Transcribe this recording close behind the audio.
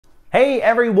Hey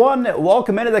everyone,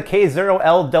 welcome into the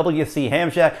K0LWC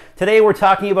Hamshack. Today we're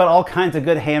talking about all kinds of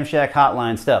good Hamshack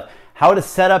Hotline stuff. How to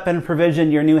set up and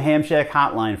provision your new Hamshack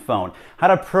Hotline phone. How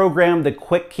to program the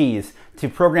quick keys to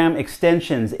program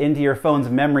extensions into your phone's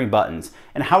memory buttons.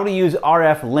 And how to use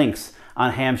RF links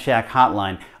on Hamshack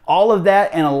Hotline. All of that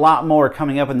and a lot more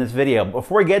coming up in this video.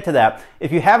 Before we get to that,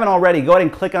 if you haven't already, go ahead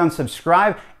and click on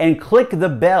subscribe and click the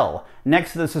bell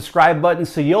next to the subscribe button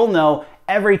so you'll know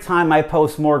every time I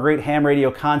post more great ham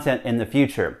radio content in the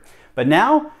future. But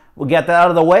now, we'll get that out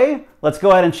of the way. Let's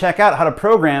go ahead and check out how to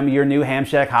program your new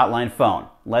Hamshack Hotline phone.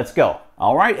 Let's go.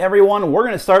 All right, everyone, we're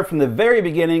going to start from the very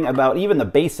beginning about even the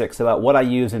basics about what I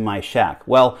use in my shack.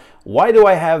 Well, why do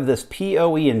I have this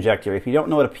PoE injector? If you don't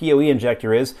know what a PoE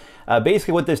injector is,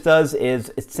 basically what this does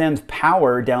is it sends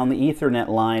power down the Ethernet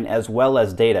line as well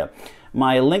as data.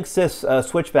 My Linksys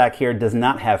switchback here does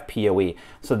not have PoE,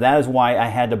 so that is why I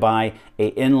had to buy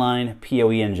an inline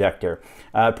PoE injector.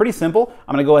 Pretty simple.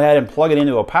 I'm going to go ahead and plug it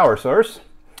into a power source.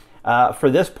 For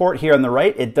this port here on the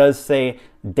right, it does say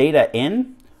data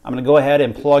in. I'm going to go ahead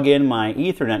and plug in my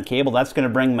Ethernet cable. That's going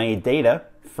to bring my data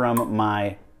from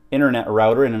my internet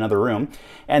router in another room.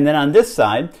 And then on this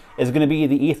side is going to be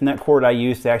the Ethernet cord I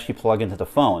use to actually plug into the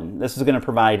phone. This is going to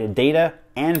provide data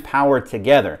and power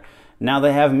together. Now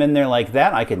that I have them in there like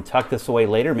that, I can tuck this away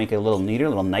later, make it a little neater, a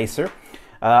little nicer.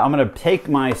 I'm going to take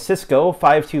my Cisco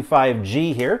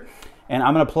 525G here, and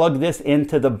I'm going to plug this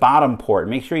into the bottom port.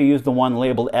 Make sure you use the one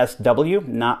labeled SW,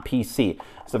 not PC.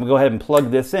 So I'm going to go ahead and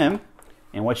plug this in,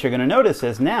 and what you're going to notice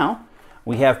is now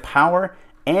we have power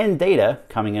and data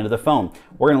coming into the phone.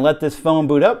 We're going to let this phone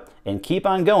boot up and keep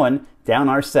on going down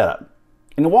our setup.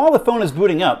 And while the phone is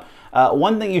booting up,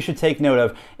 one thing you should take note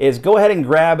of is go ahead and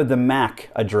grab the MAC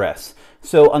address.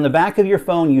 So on the back of your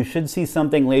phone, you should see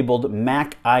something labeled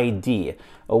MAC ID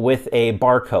with a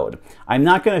barcode. I'm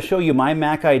not going to show you my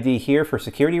MAC ID here for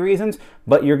security reasons,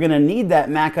 but you're going to need that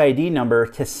MAC ID number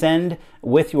to send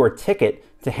with your ticket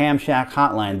to Hamshack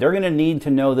Hotline. They're going to need to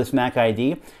know this MAC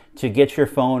ID to get your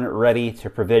phone ready to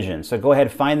provision. So go ahead,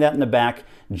 find that in the back,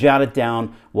 jot it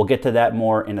down. We'll get to that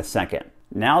more in a second.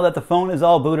 Now that the phone is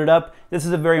all booted up, this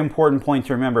is a very important point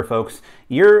to remember, folks.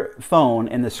 Your phone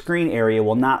in the screen area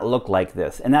will not look like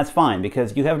this, and that's fine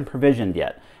because you haven't provisioned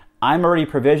yet. I'm already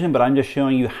provisioned, but I'm just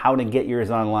showing you how to get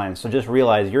yours online. So just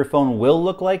realize your phone will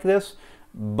look like this,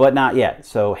 but not yet.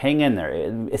 So hang in there.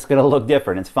 It's going to look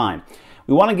different. It's fine.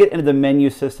 We want to get into the menu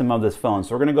system of this phone.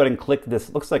 So we're going to go ahead and click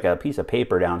this. Looks like a piece of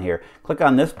paper down here. Click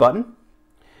on this button.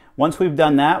 Once we've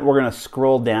done that, we're going to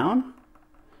scroll down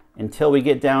until we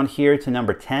get down here to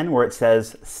number 10 where it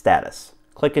says status.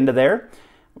 Click into there.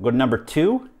 We'll go to number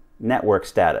 2, network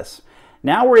status.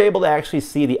 Now we're able to actually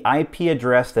see the IP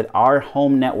address that our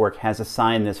home network has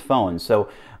assigned this phone. So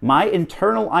my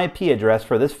internal IP address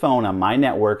for this phone on my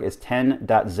network is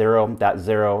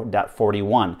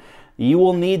 10.0.0.41. You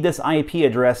will need this IP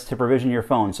address to provision your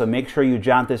phone, so make sure you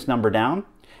jot this number down.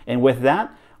 And with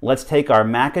that, let's take our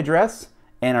MAC address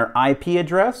and our IP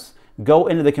address, go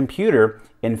into the computer,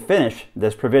 and finish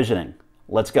this provisioning.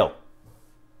 Let's go.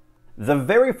 The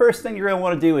very first thing you're going to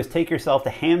want to do is take yourself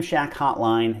to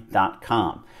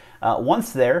hamshackhotline.com.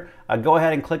 Once there, go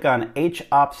ahead and click on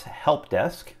HOPS Help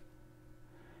Desk.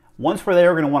 Once we're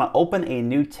there, we're going to want to open a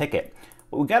new ticket.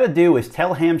 What we've got to do is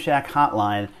tell Hamshack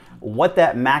Hotline what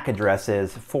that MAC address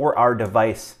is for our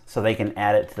device so they can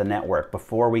add it to the network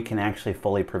before we can actually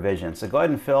fully provision. So go ahead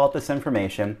and fill out this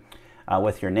information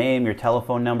with your name, your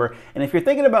telephone number. And if you're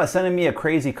thinking about sending me a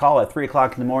crazy call at 3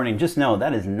 o'clock in the morning, just know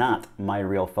that is not my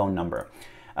real phone number.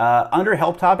 Under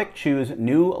Help Topic, choose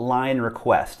New Line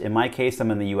Request. In my case,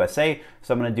 I'm in the USA,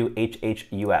 so I'm going to do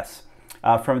HHUS.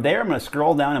 From there, I'm going to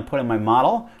scroll down and put in my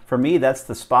model. For me, that's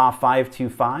the SPA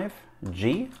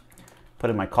 525G. Put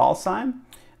in my call sign.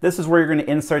 This is where you're going to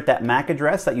insert that MAC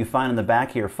address that you find in the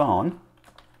back of your phone.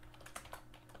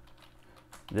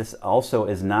 This also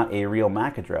is not a real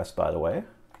MAC address, by the way.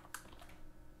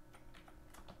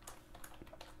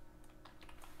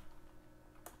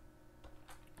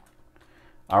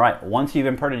 All right, once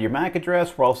you've inputted your MAC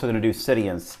address, we're also going to do city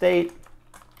and state.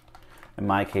 In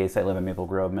my case, I live in Maple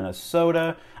Grove,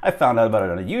 Minnesota. I found out about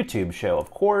it on a YouTube show,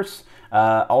 of course.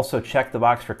 Also check the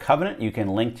box for covenant. You can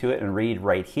link to it and read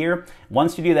right here.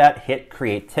 Once you do that, hit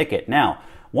create ticket. Now,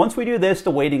 once we do this,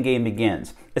 the waiting game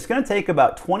begins. It's going to take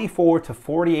about 24 to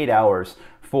 48 hours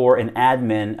for an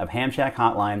admin of Hamshack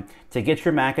Hotline to get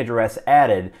your MAC address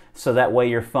added so that way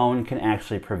your phone can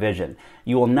actually provision.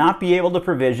 You will not be able to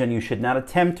provision, you should not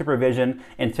attempt to provision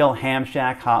until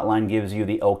Hamshack Hotline gives you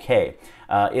the okay.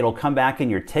 It'll come back in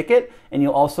your ticket and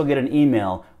you'll also get an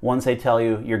email once they tell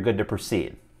you you're good to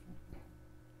proceed.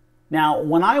 Now,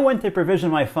 when I went to provision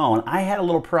my phone, I had a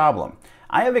little problem.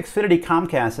 I have Xfinity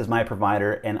Comcast as my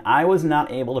provider, and I was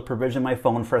not able to provision my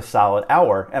phone for a solid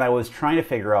hour, and I was trying to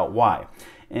figure out why.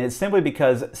 And it's simply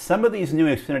because some of these new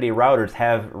Xfinity routers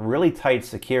have really tight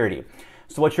security.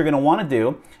 So what you're going to want to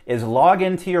do is log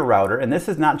into your router, and this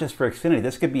is not just for Xfinity,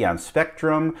 this could be on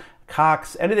Spectrum,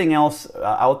 Cox, anything else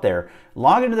out there.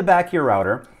 Log into the back of your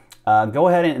router, go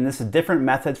ahead and this is different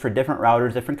methods for different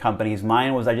routers, different companies.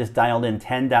 Mine was I just dialed in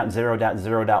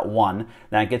 10.0.0.1,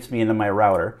 that gets me into my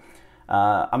router.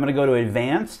 I'm going to go to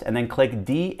Advanced and then click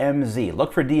DMZ.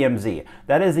 Look for DMZ.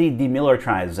 That is the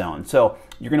demilitarized zone. So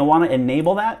you're going to want to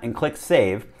enable that and click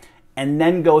Save, and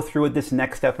then go through with this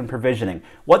next step in provisioning.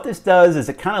 What this does is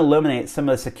it kind of eliminates some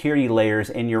of the security layers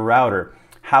in your router.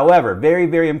 However, very,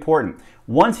 very important,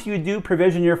 once you do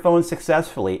provision your phone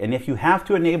successfully, and if you have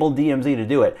to enable DMZ to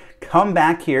do it, come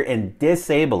back here and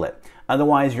disable it.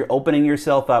 Otherwise, you're opening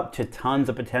yourself up to tons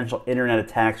of potential internet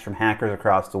attacks from hackers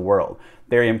across the world.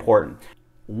 Very important.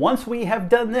 Once we have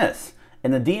done this,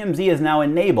 and the DMZ is now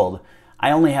enabled,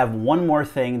 I only have one more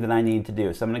thing that I need to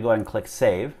do. So I'm going to go ahead and click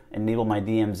Save, enable my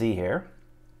DMZ here.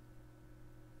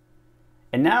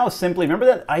 And now simply, remember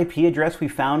that IP address we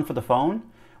found for the phone?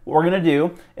 What we're going to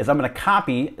do is I'm going to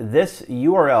copy this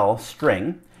URL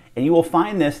string, and you will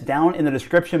find this down in the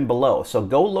description below. So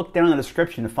go look down in the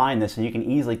description to find this, and you can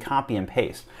easily copy and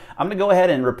paste. I'm going to go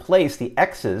ahead and replace the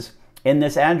X's in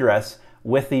this address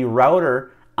with the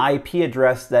router IP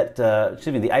address that,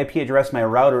 the IP address my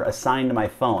router assigned to my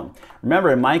phone.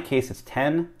 Remember, in my case, it's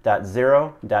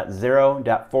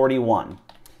 10.0.0.41.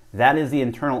 That is the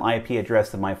internal IP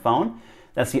address of my phone.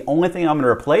 That's the only thing I'm going to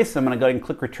replace. I'm going to go ahead and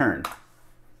click Return.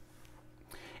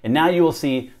 And now you will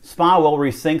see SPA will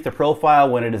resync the profile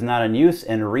when it is not in use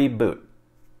and reboot.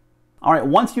 All right,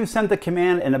 once you sent the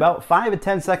command and about 5 to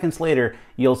 10 seconds later,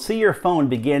 you'll see your phone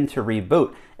begin to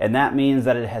reboot. And that means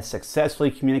that it has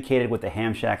successfully communicated with the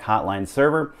Hamshack Hotline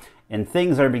server and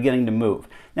things are beginning to move.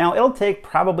 Now, it'll take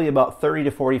probably about 30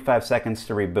 to 45 seconds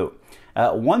to reboot.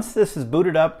 Once this is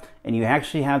booted up and you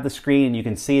actually have the screen and you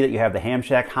can see that you have the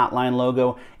Hamshack Hotline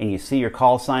logo and you see your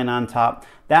call sign on top,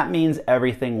 that means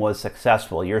everything was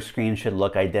successful. Your screen should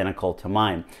look identical to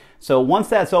mine. So once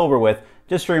that's over with,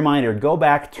 just a reminder, go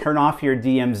back, turn off your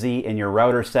DMZ in your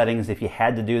router settings if you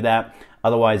had to do that.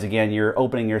 Otherwise, again, you're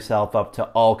opening yourself up to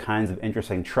all kinds of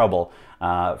interesting trouble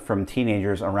from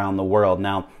teenagers around the world.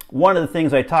 Now, one of the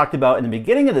things I talked about in the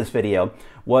beginning of this video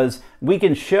was we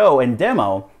can show and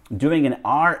demo doing an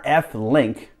RF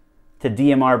link to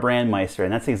DMR Brandmeister,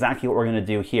 and that's exactly what we're going to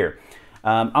do here.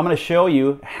 I'm going to show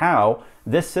you how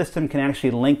this system can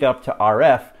actually link up to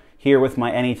RF here with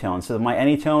my Anytone. So my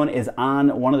Anytone is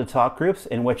on one of the talk groups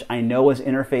in which I know is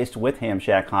interfaced with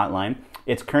Hamshack Hotline.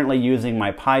 It's currently using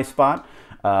my PiSpot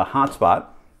hotspot.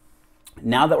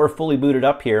 Now that we're fully booted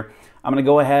up here, I'm going to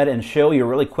go ahead and show you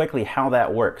really quickly how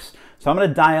that works. So I'm going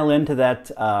to dial into that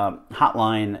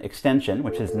hotline extension,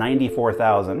 which is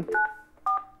 94,000.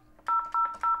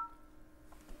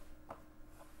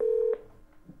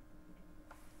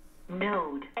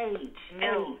 Node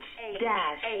H-M-A.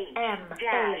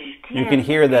 You can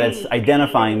hear that it's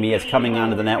identifying me as coming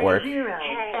onto the network.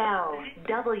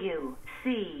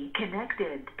 0LWC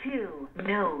connected to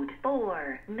node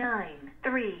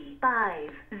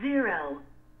 49350.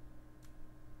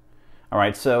 All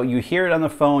right, so you hear it on the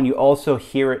phone. You also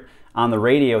hear it on the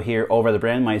radio here over the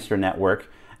Brandmeister network.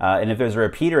 And if there's a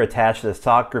repeater attached to this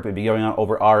talk group, it'd be going on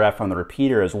over RF on the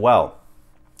repeater as well.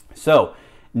 So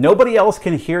nobody else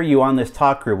can hear you on this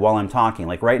talk group while I'm talking.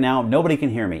 Like right now, nobody can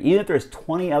hear me. Even if there's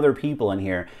 20 other people in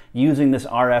here using this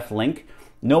RF link,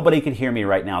 nobody can hear me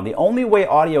right now. The only way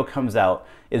audio comes out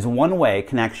is one-way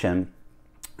connection,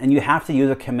 and you have to use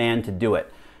a command to do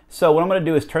it. So what I'm going to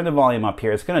do is turn the volume up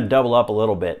here. It's going to double up a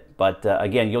little bit, but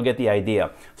again, you'll get the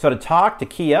idea. So to talk, to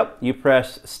key up, you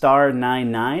press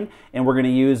 *99, and we're going to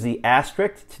use the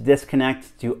asterisk to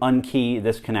disconnect, to unkey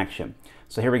this connection.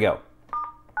 So here we go.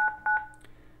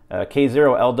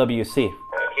 K0LWC.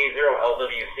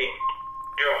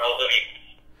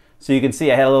 So you can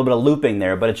see I had a little bit of looping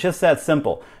there, but it's just that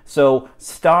simple. So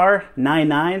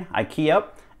 *99, I key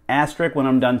up, asterisk when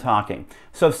I'm done talking.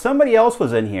 So if somebody else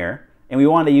was in here and we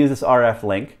wanted to use this RF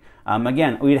link,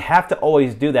 again, we'd have to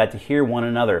always do that to hear one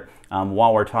another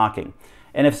while we're talking.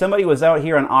 And if somebody was out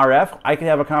here on RF, I could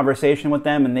have a conversation with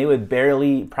them and they would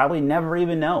probably never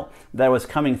even know that it was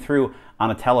coming through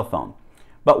on a telephone.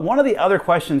 But one of the other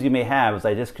questions you may have is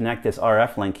I disconnect this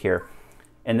RF link here,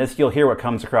 and this you'll hear what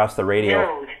comes across the radio.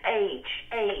 Node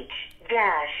H-M-A-T-T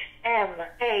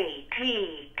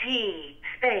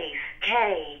space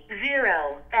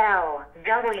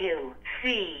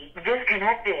K0LWC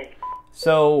disconnected.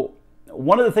 So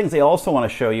one of the things they also want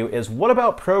to show you is what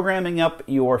about programming up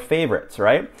your favorites,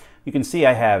 right? You can see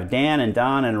I have Dan and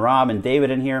Don and Rob and David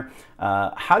in here.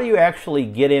 How do you actually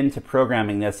get into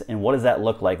programming this, and what does that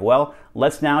look like? Well,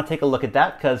 let's now take a look at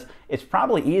that, because it's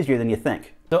probably easier than you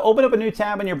think. So open up a new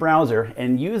tab in your browser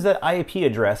and use that IP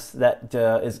address that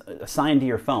is assigned to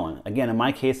your phone. Again, in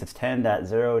my case, it's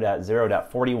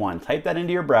 10.0.0.41. Type that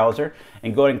into your browser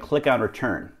and go ahead and click on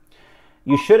return.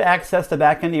 You should access the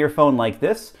back end of your phone like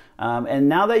this. And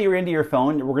now that you're into your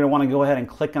phone, we're going to want to go ahead and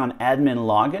click on admin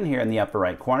login here in the upper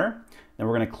right corner. Then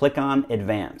we're going to click on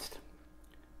advanced.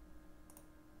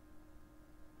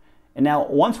 And now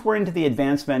once we're into the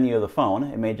advanced menu of the phone,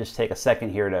 it may just take a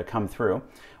second here to come through,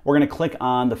 we're going to click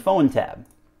on the phone tab.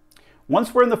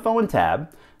 Once we're in the phone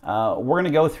tab, we're going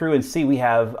to go through and see we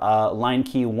have line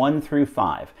key 1 through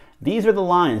 5. These are the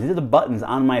lines, these are the buttons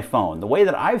on my phone. The way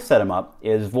that I've set them up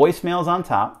is voicemails on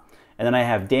top, and then I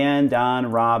have Dan,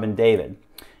 Don, Rob, and David.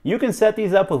 You can set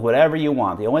these up with whatever you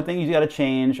want. The only thing you got to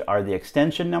change are the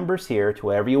extension numbers here to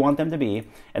whatever you want them to be,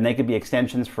 and they could be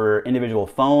extensions for individual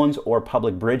phones or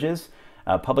public bridges.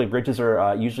 Public bridges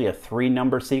are usually a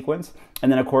 3-number sequence.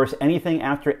 And then, of course, anything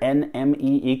after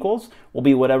NME equals will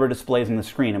be whatever displays on the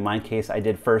screen. In my case, I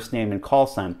did first name and call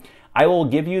sign. I will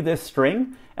give you this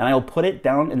string, and I will put it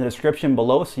down in the description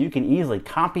below so you can easily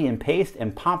copy and paste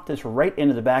and pop this right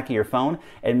into the back of your phone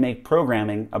and make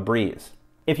programming a breeze.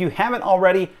 If you haven't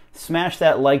already, smash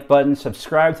that like button,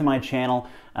 subscribe to my channel.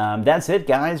 That's it,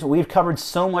 guys. We've covered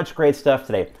so much great stuff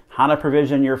today. How to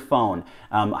provision your phone,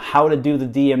 how to do the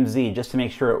DMZ just to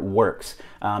make sure it works,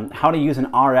 how to use an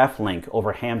RF link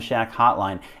over Hamshack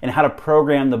Hotline, and how to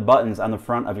program the buttons on the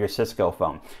front of your Cisco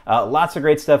phone. Lots of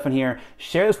great stuff in here.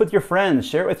 Share this with your friends,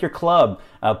 share it with your club,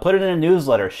 put it in a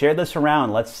newsletter, share this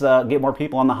around. Let's get more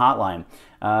people on the hotline.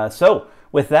 So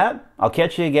with that, I'll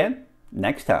catch you again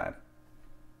next time.